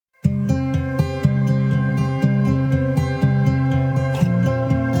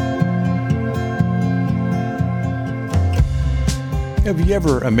Have you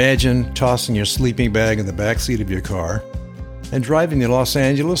ever imagined tossing your sleeping bag in the backseat of your car and driving to Los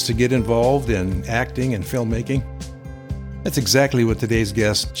Angeles to get involved in acting and filmmaking? That's exactly what today's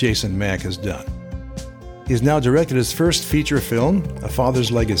guest, Jason Mack, has done. He's now directed his first feature film, A Father's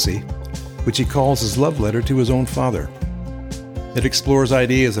Legacy, which he calls his love letter to his own father. It explores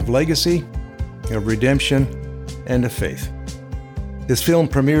ideas of legacy, of redemption, and of faith. This film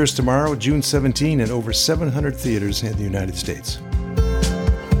premieres tomorrow, June 17, in over 700 theaters in the United States.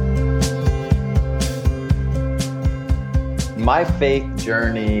 My faith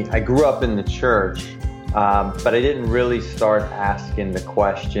journey, I grew up in the church, but I didn't really start asking the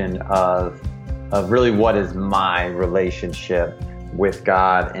question of really what is my relationship with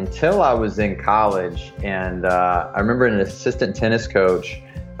God until I was in college. And I remember an assistant tennis coach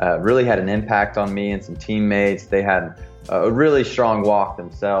really had an impact on me and some teammates. They had a really strong walk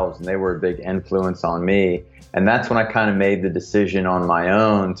themselves, and they were a big influence on me. And that's when I kind of made the decision on my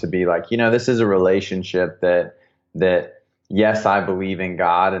own to be like, this is a relationship that yes, I believe in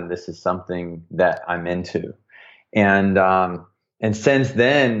God, and this is something that I'm into. And since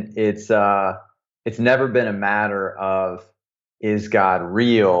then, it's never been a matter of, is God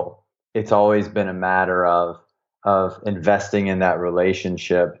real? It's always been a matter of investing in that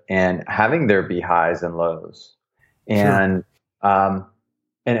relationship and having there be highs and lows. And sure.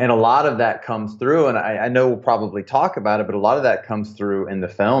 And a lot of that comes through, and I know we'll probably talk about it, but a lot of that comes through in the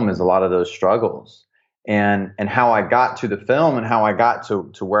film is a lot of those struggles. And how I got to the film and how I got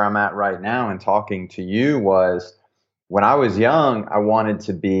to where I'm at right now and talking to you was when I was young, I wanted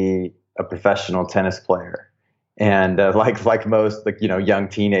to be a professional tennis player. And like most young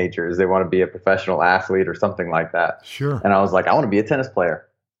teenagers, they want to be a professional athlete or something like that. Sure. And I was like, I want to be a tennis player.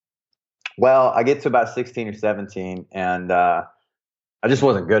 Well, I get to about 16 or 17 and I just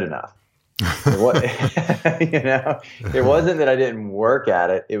wasn't good enough. It wasn't that I didn't work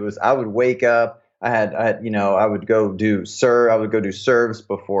at it. It was, I would wake up. I would go do serves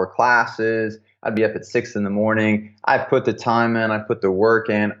before classes. I'd be up at 6 a.m. I put the time in, I put the work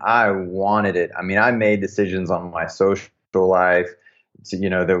in. I wanted it. I mean, I made decisions on my social life.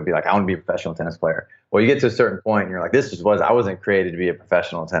 That would be like, I want to be a professional tennis player. Well, you get to a certain point and you're like, I wasn't created to be a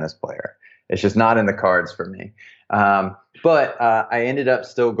professional tennis player. It's just not in the cards for me. But I ended up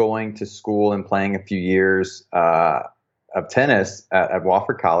still going to school and playing a few years, of tennis at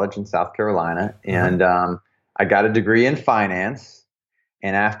Wofford College in South Carolina. And I got a degree in finance.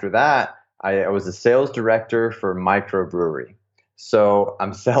 And after that, I was a sales director for a microbrewery. So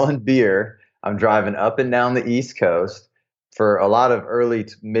I'm selling beer. I'm driving up and down the East Coast. For a lot of early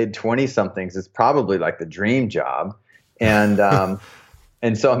to mid 20-somethings, it's probably like the dream job. And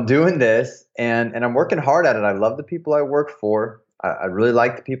and so I'm doing this and I'm working hard at it. I love the people I work for. I really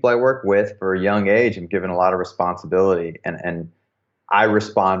like the people I work with. For a young age, I'm given a lot of responsibility, and I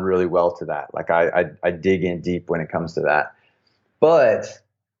respond really well to that. Like I dig in deep when it comes to that. But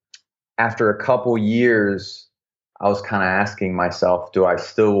after a couple years, I was kind of asking myself, do I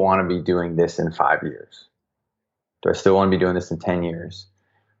still want to be doing this in 5 years? Do I still want to be doing this in 10 years?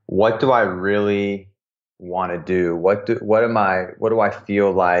 What do I really want to do? What do I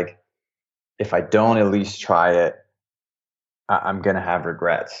feel like if I don't at least try it, I'm going to have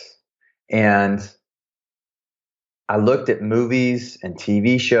regrets? And I looked at movies and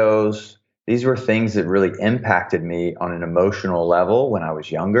TV shows. These were things that really impacted me on an emotional level when I was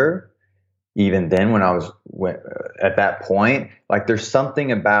younger. Even then, when I was at that point, like there's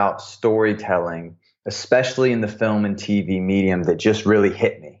something about storytelling, especially in the film and TV medium, that just really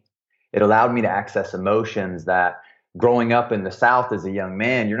hit me. It allowed me to access emotions that growing up in the South as a young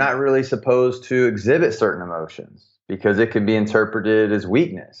man, you're not really supposed to exhibit certain emotions, because it could be interpreted as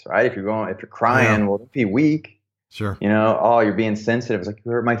weakness, right? If you're crying, well, don't be weak. Sure. You're being sensitive. It's like,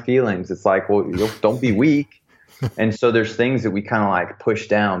 you hurt my feelings. It's like, well, don't be weak. And so there's things that we kind of like push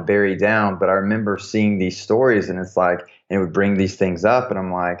down, bury down. But I remember seeing these stories, and it's like, and it would bring these things up, and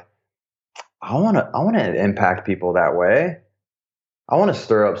I'm like, I want to impact people that way. I want to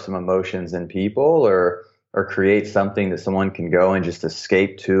stir up some emotions in people, or create something that someone can go and just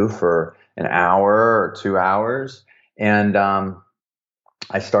escape to for an hour or 2 hours. And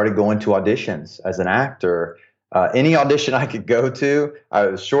I started going to auditions as an actor. Any audition I could go to. I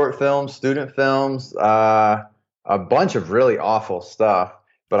was short films, student films, a bunch of really awful stuff.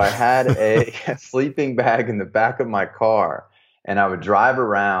 But I had a sleeping bag in the back of my car, and I would drive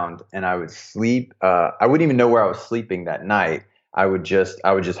around and I would sleep. I wouldn't even know where I was sleeping that night. I would just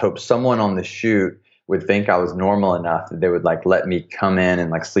hope someone on the shoot would think I was normal enough that they would like let me come in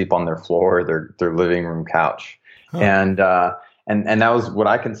and like sleep on their floor or their living room couch. Huh. And that was what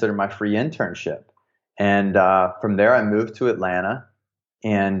I consider my free internship. And from there, I moved to Atlanta.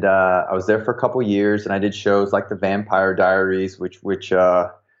 And I was there for a couple years, and I did shows like the Vampire Diaries, which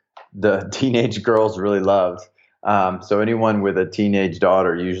the teenage girls really loved. So anyone with a teenage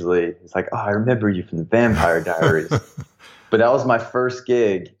daughter usually is like, "Oh, I remember you from the Vampire Diaries." But that was my first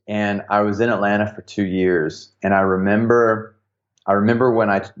gig, and I was in Atlanta for 2 years. And I remember when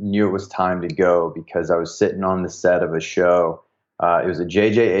I knew it was time to go because I was sitting on the set of a show. It was a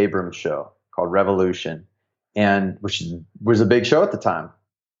J.J. Abrams show called Revolution, and which was a big show at the time.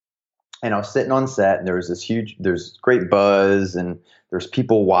 And I was sitting on set, and there's great buzz, and there's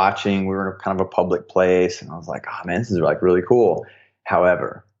people watching. We were in kind of a public place, and I was like, "Oh man, this is like really cool."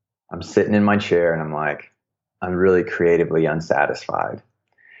 However, I'm sitting in my chair, and I'm like, I'm really creatively unsatisfied.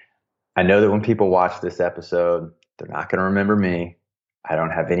 I know that when people watch this episode, they're not going to remember me. I don't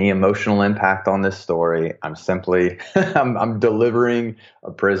have any emotional impact on this story. I'm simply, I'm delivering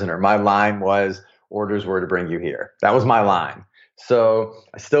a prisoner. My line was, orders were to bring you here. That was my line. So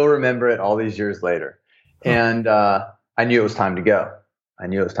I still remember it all these years later. And I knew it was time to go. I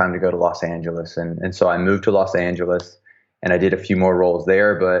knew it was time to go to Los Angeles. And so I moved to Los Angeles, and I did a few more roles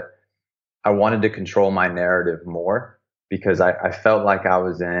there, but I wanted to control my narrative more because I felt like I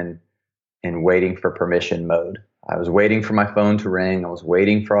was in waiting for permission mode. I was waiting for my phone to ring. I was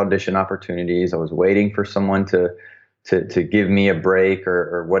waiting for audition opportunities. I was waiting for someone to give me a break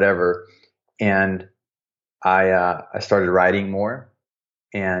or whatever. And I started writing more,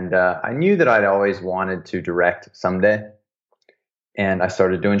 and I knew that I'd always wanted to direct someday. And I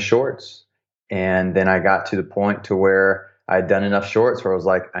started doing shorts, and then I got to the point to where I'd done enough shorts where I was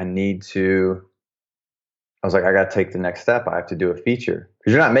like, I got to take the next step. I have to do a feature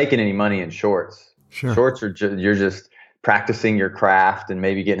because you're not making any money in shorts. Sure. Shorts are you're just practicing your craft and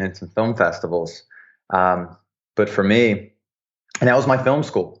maybe getting in some film festivals. But for me, and that was my film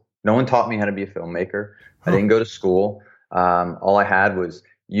school. No one taught me how to be a filmmaker. I didn't go to school. All I had was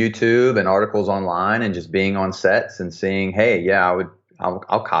YouTube and articles online and just being on sets and seeing, hey, yeah,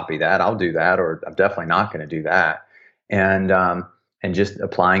 I'll copy that. I'll do that. Or I'm definitely not going to do that. And just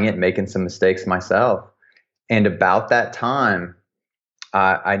applying it, making some mistakes myself. And about that time,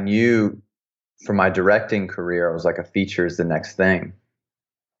 I knew for my directing career, I was like, a feature is the next thing.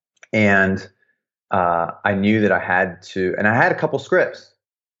 And I knew that I had to, and I had a couple scripts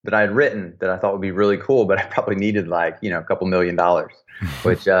that I had written that I thought would be really cool, but I probably needed like, a couple $1 million,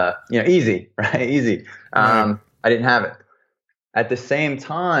 which, easy, right? Easy. I didn't have it. At the same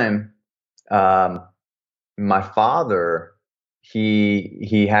time, my father,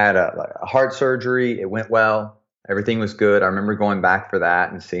 he had a heart surgery. It went well. Everything was good. I remember going back for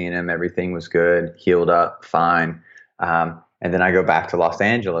that and seeing him. Everything was good, healed up, fine. And then I go back to Los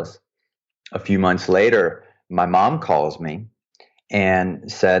Angeles. A few months later, my mom calls me and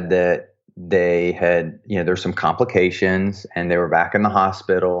said that they had, there's some complications and they were back in the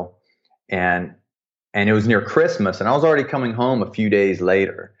hospital, and it was near Christmas, and I was already coming home a few days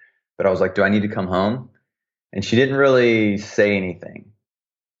later, but I was like, do I need to come home? And she didn't really say anything.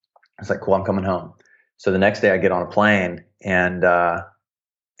 I was like, cool, I'm coming home. So the next day I get on a plane, and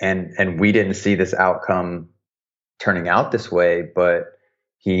we didn't see this outcome turning out this way, but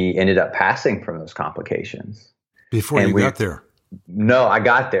he ended up passing from those complications. Before you got there? No, I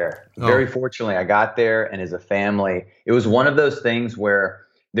got there. Very fortunately, I got there, and as a family, it was one of those things where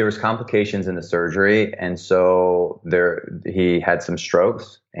there was complications in the surgery, and so he had some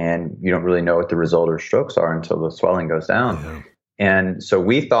strokes, and you don't really know what the result of strokes are until the swelling goes down. Yeah. And so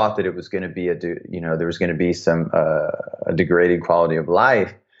we thought that it was going to be there was going to be some a degraded quality of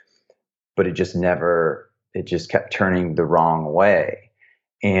life, but it just kept turning the wrong way.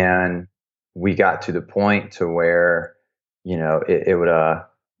 And we got to the point to where,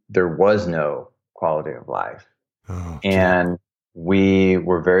 there was no quality of life. Oh, and we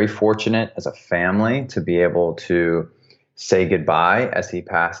were very fortunate as a family to be able to say goodbye as he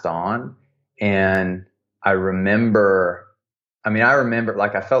passed on. And I remember,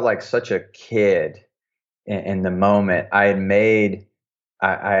 like, I felt like such a kid in the moment. I had made,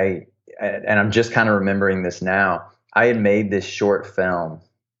 and I'm just kind of remembering this now. I had made this short film.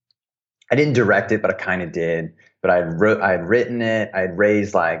 I didn't direct it, but I kind of did. But I had written it. I had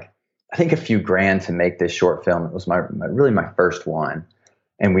raised I think a few grand to make this short film. It was really my first one,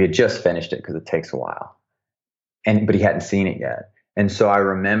 and we had just finished it because it takes a while. But he hadn't seen it yet, and so I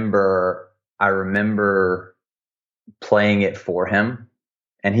remember playing it for him,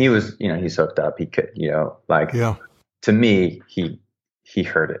 and he was, he's hooked up. He could, to me, he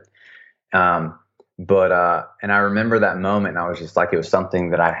heard it. But and I remember that moment, and I was just like, it was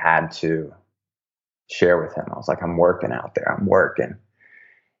something that I had to share with him. I was like, I'm working out there. I'm working.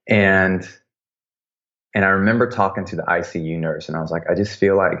 And And I remember talking to the ICU nurse, and I was like, I just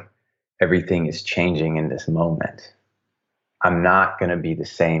feel like everything is changing in this moment. I'm not going to be the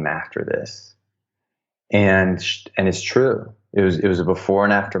same after this. And it's true. It was a before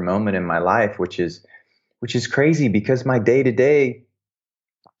and after moment in my life, which is crazy because my day to day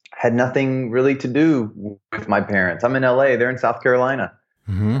had nothing really to do with my parents. I'm in LA, they're in South Carolina.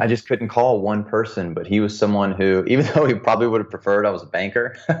 I just couldn't call one person, but he was someone who, even though he probably would have preferred I was a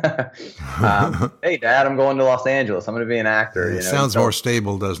banker, hey, Dad, I'm going to Los Angeles. I'm going to be an actor. It sounds more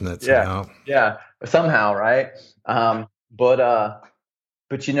stable, doesn't it? Yeah, yeah, somehow, right? But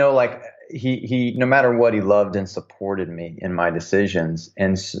like he, no matter what, he loved and supported me in my decisions,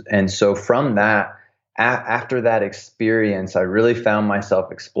 and so from that, after that experience, I really found myself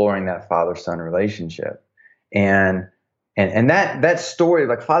exploring that father-son relationship, and that story,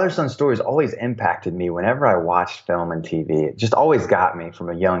 like father-son stories, always impacted me whenever I watched film and TV. It just always got me from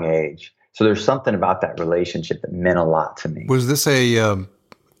a young age. So there's something about that relationship that meant a lot to me. Was this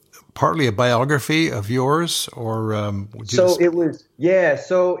partly a biography of yours, or it was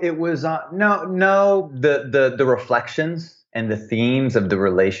the reflections and the themes of the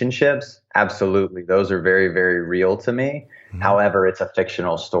relationships, absolutely, those are very, very real to me. However, it's a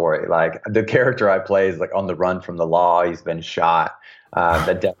fictional story. Like the character I play is like on the run from the law. He's been shot.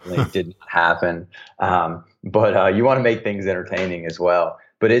 That definitely didn't happen. But you want to make things entertaining as well.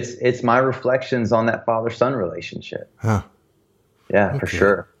 But it's my reflections on that father-son relationship. Huh. Yeah, Okay. For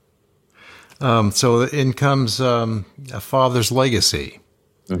sure. So in comes A Father's Legacy.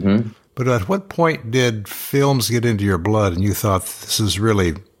 But at what point did films get into your blood and you thought, this is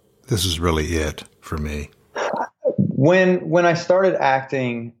really it for me? When I started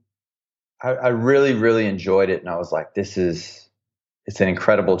acting, I really, really enjoyed it. And I was like, it's an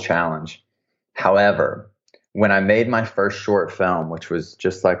incredible challenge. However, when I made my first short film, which was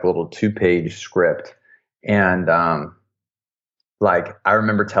just like a little 2-page script, and I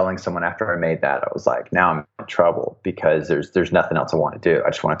remember telling someone after I made that, I was like, now I'm in trouble because there's nothing else I want to do. I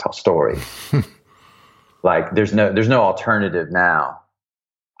just want to tell stories. Like there's no alternative now.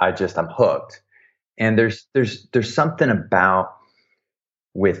 I'm hooked. And there's something about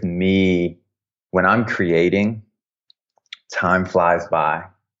with me when I'm creating, time flies by.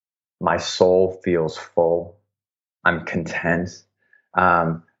 My soul feels full. I'm content.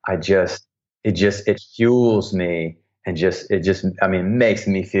 It fuels me. And it makes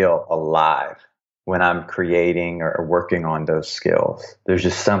me feel alive when I'm creating or working on those skills. There's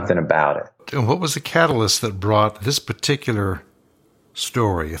just something about it. And what was the catalyst that brought this particular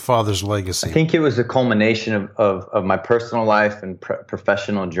story, A Father's Legacy? I think it was a culmination of my personal life and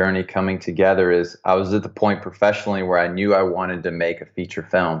professional journey coming together. I was at the point professionally where I knew I wanted to make a feature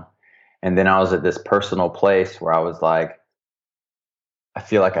film. And then I was at this personal place where I was like, I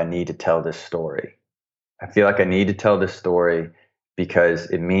feel like I need to tell this story. I feel like I need to tell this story because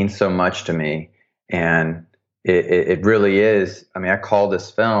it means so much to me. And it really is. I call this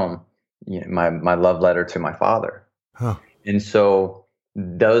film my love letter to my father. Huh. And so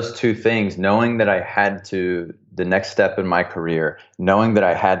those two things, knowing that I had to, the next step in my career, knowing that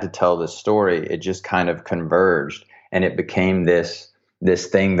I had to tell this story, it just kind of converged. And it became this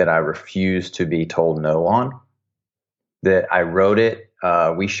thing that I refused to be told no on. That I wrote it.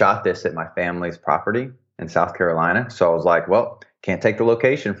 We shot this at my family's property in South Carolina. So I was like, well, can't take the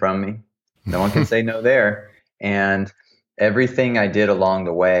location from me. No one can say no there. And everything I did along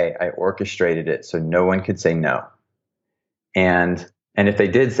the way, I orchestrated it so no one could say no. And if they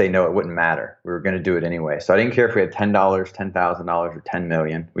did say no, it wouldn't matter. We were going to do it anyway. So I didn't care if we had $10, $10,000, or $10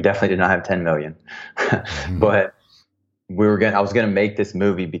 million. We definitely did not have 10 million. But I was going to make this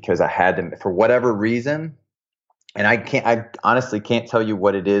movie because I had to, for whatever reason. And I honestly can't tell you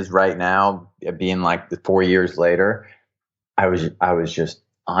what it is right now, being like 4 years later. I was just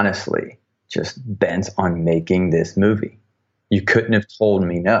honestly just bent on making this movie. You couldn't have told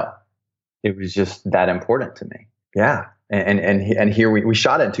me no. It was just that important to me. Yeah. And here we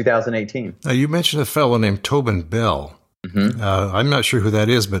shot it in 2018. Now you mentioned a fellow named Tobin Bell. I'm not sure who that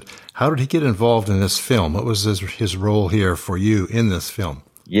is, but how did he get involved in this film? What was his role here for you in this film?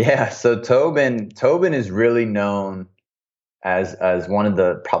 Yeah, so Tobin is really known as one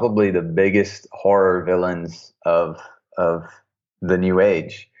of probably the biggest horror villains of the new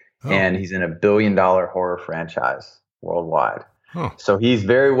age. Oh. And he's in a $1 billion horror franchise worldwide. Oh. So he's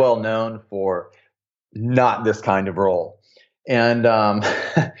very well known for not this kind of role. And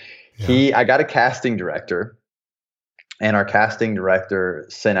I got a casting director, and our casting director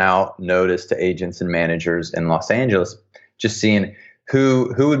sent out notice to agents and managers in Los Angeles, just seeing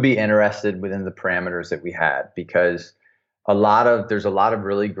who would be interested within the parameters that we had, because there's a lot of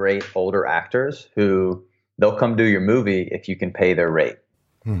really great older actors who they'll come do your movie if you can pay their rate.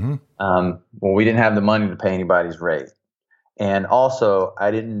 Mm-hmm. Well, we didn't have the money to pay anybody's rate. And also,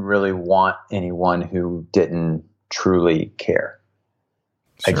 I didn't really want anyone who didn't truly care.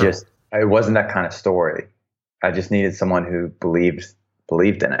 Sure. It wasn't that kind of story. I just needed someone who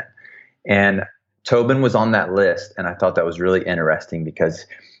believed in it. And Tobin was on that list, and I thought that was really interesting because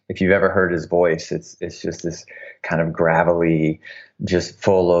if you've ever heard his voice, it's just this kind of gravelly, just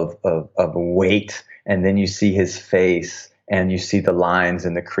full of weight. And then you see his face and you see the lines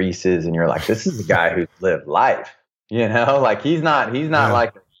and the creases, and you're like, this is a guy who's lived life. Like he's not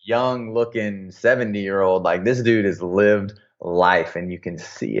like a young looking 70-year-old. Like this dude has lived life, and you can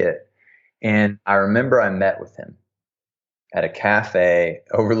see it. And I remember I met with him at a cafe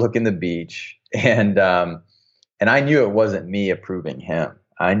overlooking the beach, and I knew it wasn't me approving him.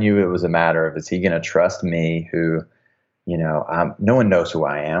 I knew it was a matter of, is he going to trust me who, no one knows who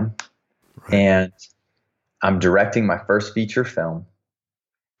I am. Right. And I'm directing my first feature film.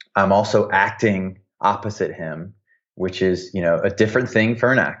 I'm also acting opposite him, which is, a different thing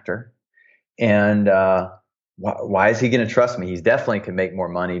for an actor. And why is he going to trust me? He's definitely can make more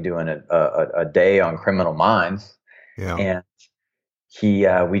money doing a day on Criminal Minds. Yeah. And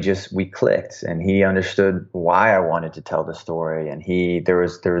we clicked, and he understood why I wanted to tell the story. And there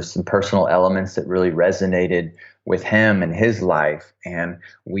was some personal elements that really resonated with him and his life. And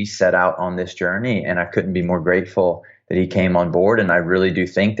we set out on this journey, and I couldn't be more grateful that he came on board. And I really do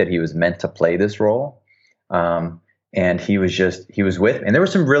think that he was meant to play this role. And he was with me. And there were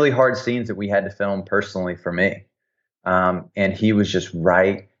some really hard scenes that we had to film personally for me. And he was just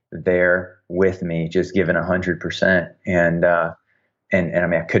right there with me, just giving 100%. And I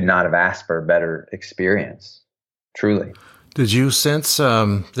mean, I could not have asked for a better experience, truly. Did you sense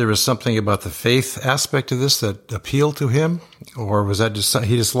there was something about the faith aspect of this that appealed to him, or was that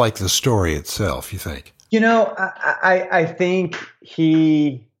he just liked the story itself, you think? I think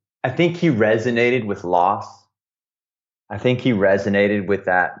he resonated with loss. I think he resonated with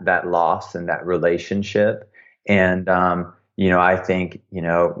that loss and that relationship. And I think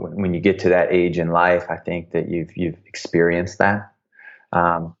when you get to that age in life, I think that you've experienced that.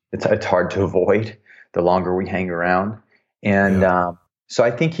 It's hard to avoid the longer we hang around. And so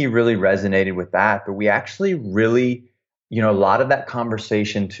I think he really resonated with that. But we actually really, a lot of that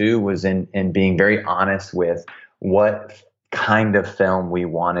conversation too was in being very honest with what kind of film we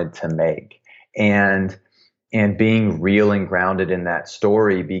wanted to make, and being real and grounded in that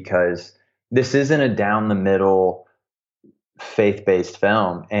story, because this isn't a down the middle faith-based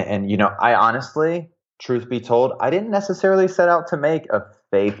film. And I honestly, truth be told, I didn't necessarily set out to make a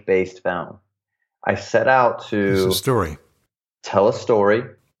faith-based film. I set out to tell a story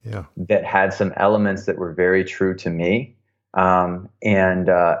that had some elements that were very true to me. And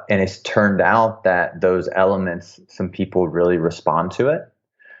it's turned out that those elements, some people really respond to it.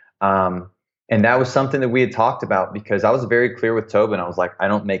 And that was something that we had talked about, because I was very clear with Tobin. I was like, I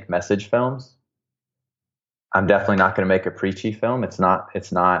don't make message films. I'm definitely not going to make a preachy film. It's not,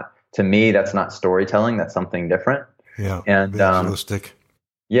 to me, that's not storytelling. That's something different. Yeah. And realistic.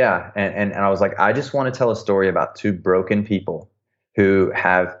 Yeah. And I was like, I just want to tell a story about two broken people who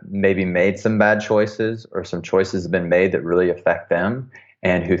have maybe made some bad choices, or some choices have been made that really affect them,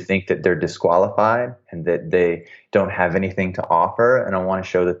 and who think that they're disqualified and that they don't have anything to offer. And I want to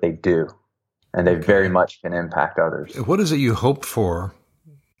show that they do. And they very much can impact others. What is it you hope for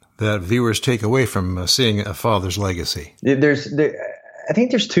that viewers take away from seeing A Father's Legacy? I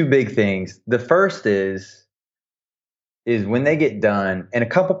think there's two big things. The first is when they get done, and a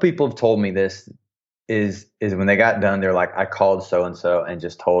couple people have told me this, is when they got done, they're like, I called so-and-so and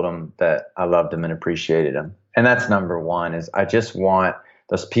just told them that I loved them and appreciated them. And that's number one, is I just want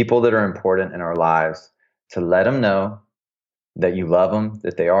those people that are important in our lives to let them know that you love them,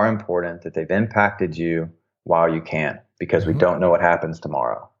 that they are important, that they've impacted you while you can, because we don't know what happens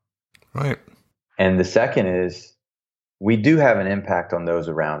tomorrow. Right. And the second is, we do have an impact on those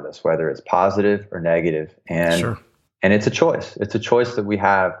around us, whether it's positive or negative. And it's a choice. It's a choice that we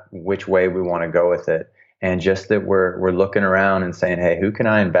have which way we want to go with it. And just that we're looking around and saying, hey, who can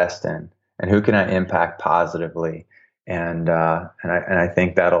I invest in, and who can I impact positively? And I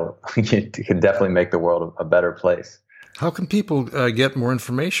think that'll it can definitely make the world a better place. How can people get more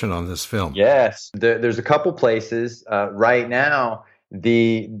information on this film? Yes, there's a couple places right now.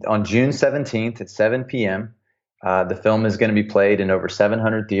 On June 17th at 7 p.m., the film is going to be played in over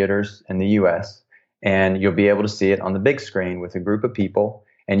 700 theaters in the U.S., and you'll be able to see it on the big screen with a group of people.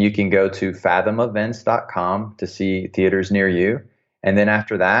 And you can go to fathomevents.com to see theaters near you. And then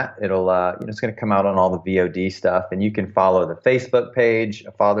after that, it'll it's going to come out on all the VOD stuff, and you can follow the Facebook page,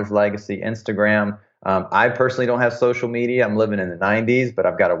 A Father's Legacy, Instagram. I personally don't have social media. I'm living in the 90s, but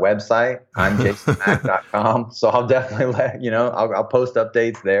I've got a website. I'm jasonmack.com. So I'll definitely I'll post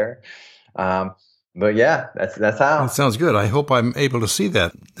updates there. But yeah, that's how. That sounds good. I hope I'm able to see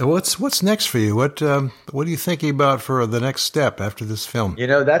that. What's next for you? What are you thinking about for the next step after this film?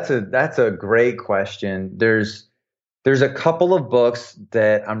 That's a great question. There's a couple of books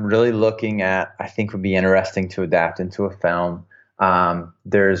that I'm really looking at. I think would be interesting to adapt into a film.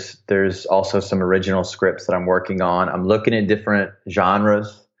 There's also some original scripts that I'm working on. I'm looking at different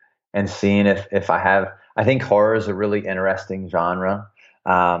genres and seeing if I have. I think horror is a really interesting genre,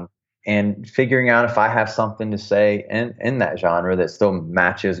 and figuring out if I have something to say in that genre that still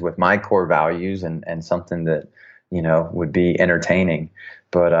matches with my core values and something that would be entertaining.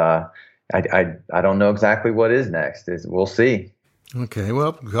 But I don't know exactly what is next. We'll see. Okay,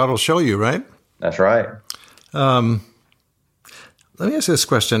 well, God will show you, right? That's right. Let me ask you this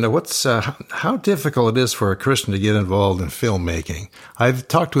question. What's how difficult it is for a Christian to get involved in filmmaking? I've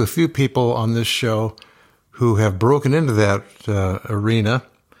talked to a few people on this show who have broken into that arena,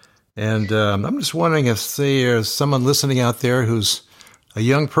 and I'm just wondering if there's someone listening out there who's a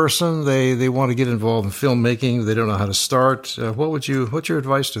young person, they want to get involved in filmmaking, they don't know how to start. What's your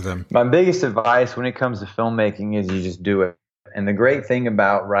advice to them? My biggest advice when it comes to filmmaking is you just do it. And the great thing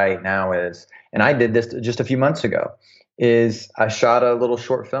about right now is, and I did this just a few months ago, is I shot a little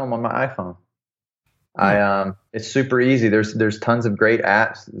short film on my iPhone. It's super easy. There's tons of great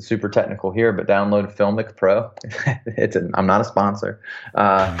apps, super technical here, but download Filmic Pro. I'm not a sponsor.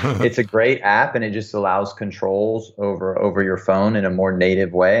 It's a great app, and it just allows controls over your phone in a more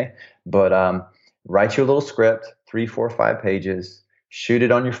native way. But write you a little script, 3, 4, 5 pages, shoot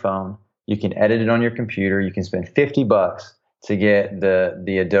it on your phone. You can edit it on your computer. You can spend $50 to get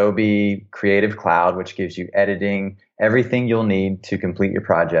the Adobe Creative Cloud, which gives you editing, everything you'll need to complete your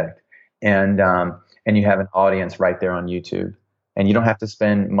project. And you have an audience right there on YouTube, and you don't have to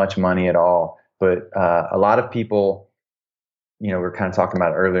spend much money at all. But a lot of people, we're kind of talking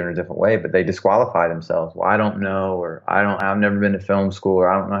about it earlier in a different way, but they disqualify themselves. Well, I don't know, or I've never been to film school,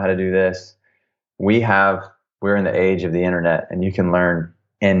 or I don't know how to do this. We're in the age of the internet, and you can learn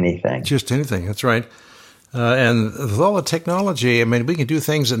anything. Just anything. That's right. And with all the technology, I mean, we can do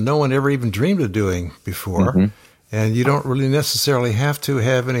things that no one ever even dreamed of doing before. Mm-hmm. And you don't really necessarily have to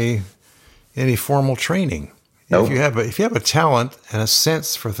have any formal training. Nope. If you have a talent and a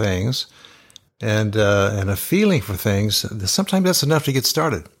sense for things, and a feeling for things, sometimes that's enough to get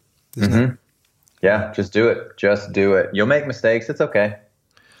started, isn't it? Yeah, just do it. Just do it. You'll make mistakes. It's okay.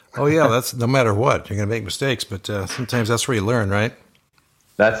 Oh yeah, that's no matter what. You're going to make mistakes, but sometimes that's where you learn, right?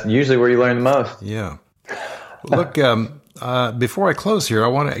 That's usually where you learn the most. Yeah. Look, before I close here, I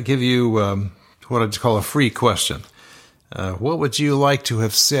want to give you what I'd call a free question. What would you like to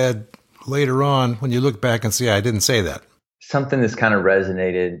have said later on when you look back and say, I didn't say that? Something that's kind of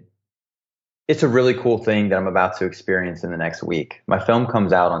resonated. It's a really cool thing that I'm about to experience in the next week. My film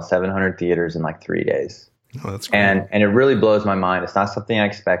comes out on 700 theaters in like 3 days. Oh, that's cool. And it really blows my mind. It's not something I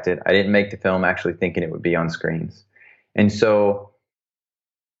expected. I didn't make the film actually thinking it would be on screens. And so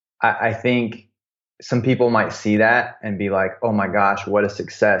I think some people might see that and be like, oh my gosh, what a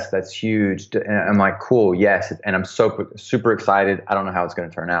success. That's huge. And I'm like, cool, yes. And I'm so super excited. I don't know how it's going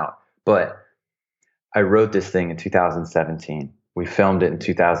to turn out. But I wrote this thing in 2017. We filmed it in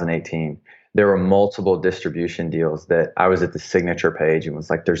 2018. There were multiple distribution deals that I was at the signature page and was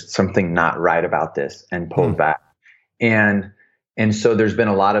like, there's something not right about this, and pulled back. And so there's been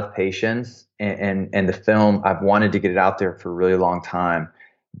a lot of patience, and the film, I've wanted to get it out there for a really long time.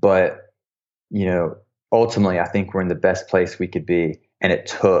 But, ultimately, I think we're in the best place we could be. And it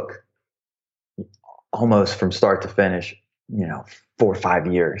took almost from start to finish, 4 or 5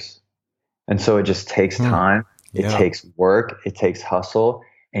 years. And so it just takes time. It takes work. It takes hustle.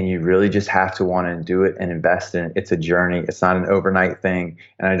 And you really just have to want to do it and invest in it. It's a journey. It's not an overnight thing.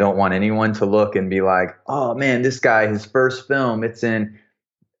 And I don't want anyone to look and be like, oh man, this guy, his first film, it's in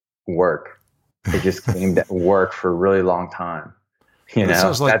work. It just came to work for a really long time. It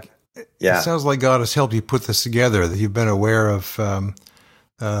sounds like it sounds like God has helped you put this together, that you've been aware of an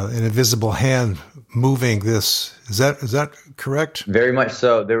invisible hand moving this. Is that correct? Very much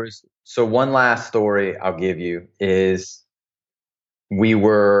so. So one last story I'll give you is, we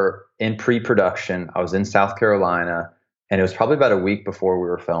were in pre-production. I was in South Carolina, and it was probably about a week before we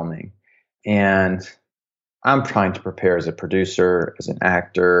were filming. And I'm trying to prepare as a producer, as an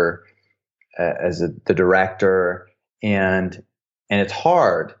actor, the director, and it's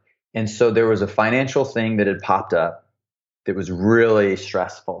hard. And so there was a financial thing that had popped up, that was really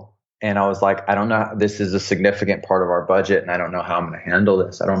stressful. And I was like, I don't know, this is a significant part of our budget, and I don't know how I'm going to handle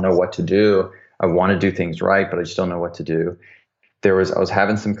this. I don't know what to do. I want to do things right, but I just don't know what to do. I was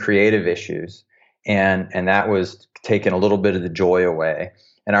having some creative issues, and that was taking a little bit of the joy away.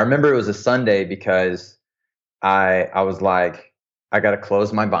 And I remember it was a Sunday because I was like, I got to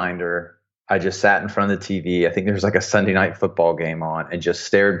close my binder. I just sat in front of the TV. I think there was like a Sunday night football game on, and just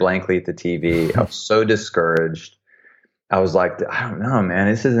stared blankly at the TV. I was so discouraged. I was like, I don't know, man,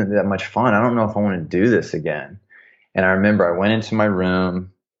 this isn't that much fun. I don't know if I want to do this again. And I remember I went into my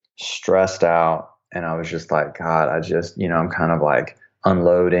room, stressed out, and I was just like, God, I'm kind of like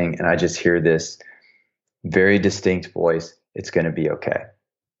unloading, and I just hear this very distinct voice. It's going to be okay.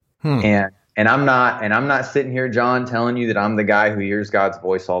 And I'm not sitting here, John, telling you that I'm the guy who hears God's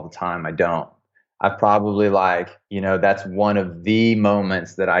voice all the time. I don't. I probably that's one of the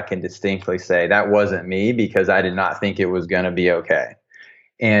moments that I can distinctly say that wasn't me, because I did not think it was going to be okay.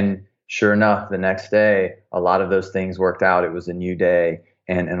 And sure enough, the next day, a lot of those things worked out. It was a new day,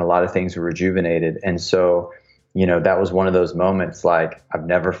 and a lot of things were rejuvenated. And so, that was one of those moments, like, I've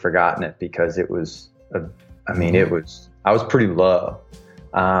never forgotten it, because it was, I was pretty low,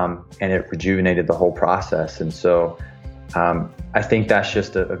 and it rejuvenated the whole process. And so, I think that's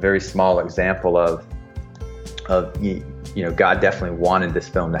just a very small example of God definitely wanted this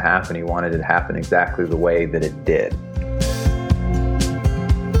film to happen. He wanted it to happen exactly the way that it did.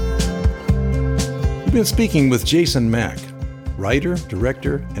 We've been speaking with Jason Mack, writer,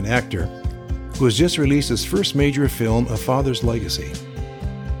 director, and actor, who has just released his first major film, A Father's Legacy.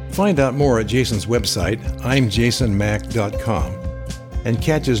 Find out more at Jason's website, imjasonmack.com. and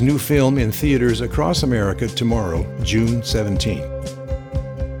catch his new film in theaters across America tomorrow, June 17.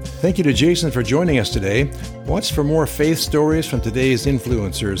 Thank you to Jason for joining us today. Watch for more faith stories from today's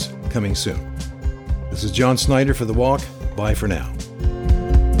influencers coming soon. This is John Snyder for The Walk. Bye for now.